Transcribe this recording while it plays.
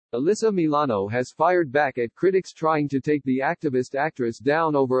Alyssa Milano has fired back at critics trying to take the activist actress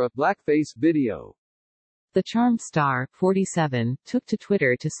down over a blackface video. The Charmed star, 47, took to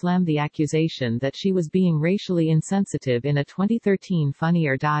Twitter to slam the accusation that she was being racially insensitive in a 2013 Funny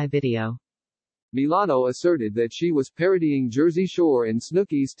or Die video. Milano asserted that she was parodying Jersey Shore and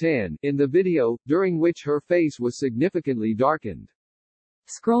Snooki's tan in the video, during which her face was significantly darkened.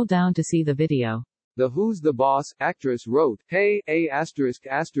 Scroll down to see the video. The Who's the Boss actress wrote, "Hey,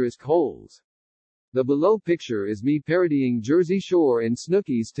 holes. The below picture is me parodying Jersey Shore and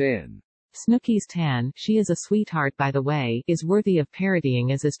Snooki's tan. Snooki's tan, she is a sweetheart by the way, is worthy of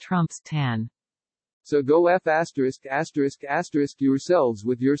parodying as is Trump's tan. So go yourselves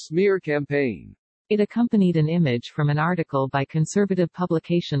with your smear campaign." It accompanied an image from an article by conservative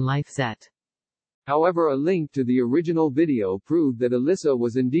publication LifeZet. However, a link to the original video proved that Alyssa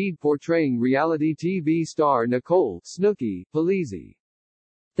was indeed portraying reality TV star Nicole Snooki Polizzi.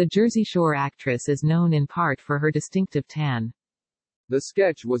 The Jersey Shore actress is known in part for her distinctive tan. The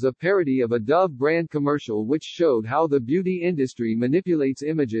sketch was a parody of a Dove brand commercial which showed how the beauty industry manipulates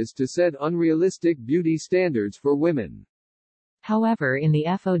images to set unrealistic beauty standards for women. However, in the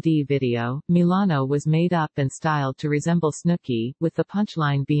FOD video, Milano was made up and styled to resemble Snooki, with the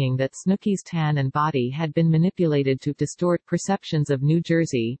punchline being that Snooki's tan and body had been manipulated to distort perceptions of New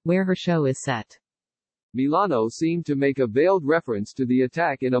Jersey, where her show is set. Milano seemed to make a veiled reference to the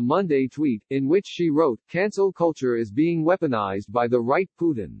attack in a Monday tweet, in which she wrote, "Cancel culture is being weaponized by the right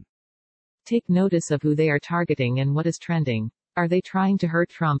Putin. Take notice of who they are targeting and what is trending. Are they trying to hurt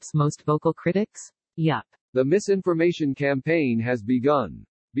Trump's most vocal critics? Yup. The misinformation campaign has begun.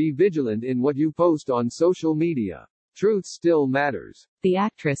 Be vigilant in what you post on social media. Truth still matters." The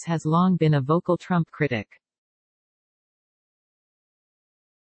actress has long been a vocal Trump critic.